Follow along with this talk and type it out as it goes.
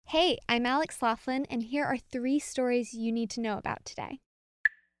Hey, I'm Alex Laughlin, and here are 3 stories you need to know about today.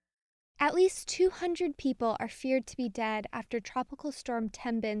 At least 200 people are feared to be dead after Tropical Storm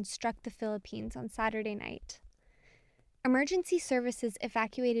Tembin struck the Philippines on Saturday night. Emergency services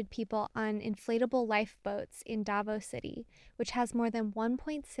evacuated people on inflatable lifeboats in Davao City, which has more than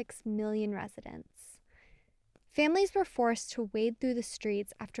 1.6 million residents. Families were forced to wade through the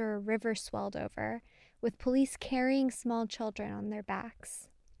streets after a river swelled over, with police carrying small children on their backs.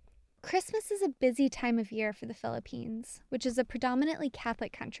 Christmas is a busy time of year for the Philippines, which is a predominantly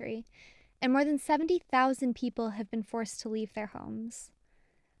Catholic country, and more than 70,000 people have been forced to leave their homes.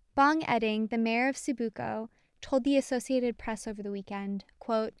 Bong Eding, the mayor of Cebuco, told the Associated Press over the weekend,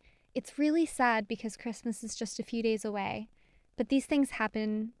 quote, "It's really sad because Christmas is just a few days away, but these things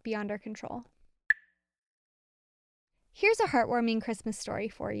happen beyond our control." Here's a heartwarming Christmas story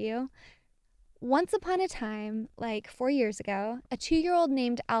for you. Once upon a time, like 4 years ago, a 2-year-old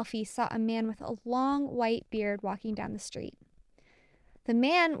named Alfie saw a man with a long white beard walking down the street. The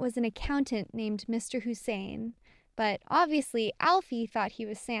man was an accountant named Mr. Hussein, but obviously Alfie thought he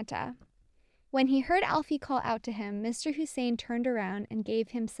was Santa. When he heard Alfie call out to him, Mr. Hussein turned around and gave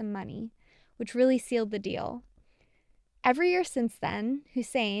him some money, which really sealed the deal. Every year since then,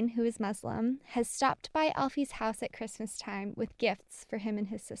 Hussein, who is Muslim, has stopped by Alfie's house at Christmas time with gifts for him and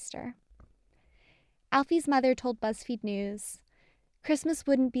his sister. Alfie's mother told BuzzFeed News, "Christmas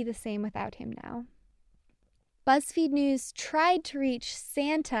wouldn't be the same without him now." BuzzFeed News tried to reach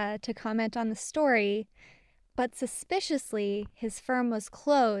Santa to comment on the story, but suspiciously, his firm was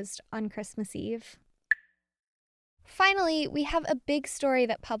closed on Christmas Eve. Finally, we have a big story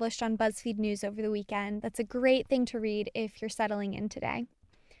that published on BuzzFeed News over the weekend that's a great thing to read if you're settling in today.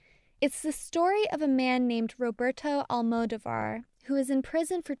 It's the story of a man named Roberto Almodovar, who is in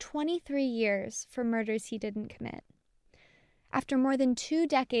prison for 23 years for murders he didn't commit. After more than 2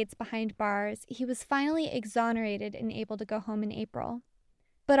 decades behind bars, he was finally exonerated and able to go home in April.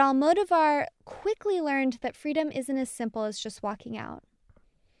 But Almodovar quickly learned that freedom isn't as simple as just walking out.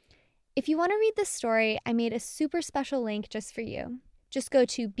 If you want to read this story, I made a super special link just for you. Just go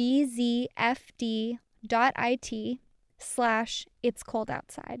to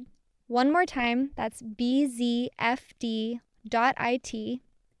bzfd.it/itscoldoutside. One more time, that's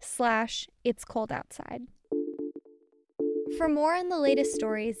bzfd.it/itscoldoutside. For more on the latest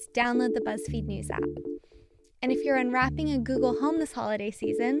stories, download the BuzzFeed News app. And if you're unwrapping a Google Home this holiday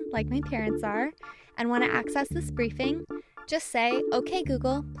season, like my parents are, and want to access this briefing, just say, "Okay,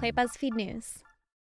 Google, play BuzzFeed News."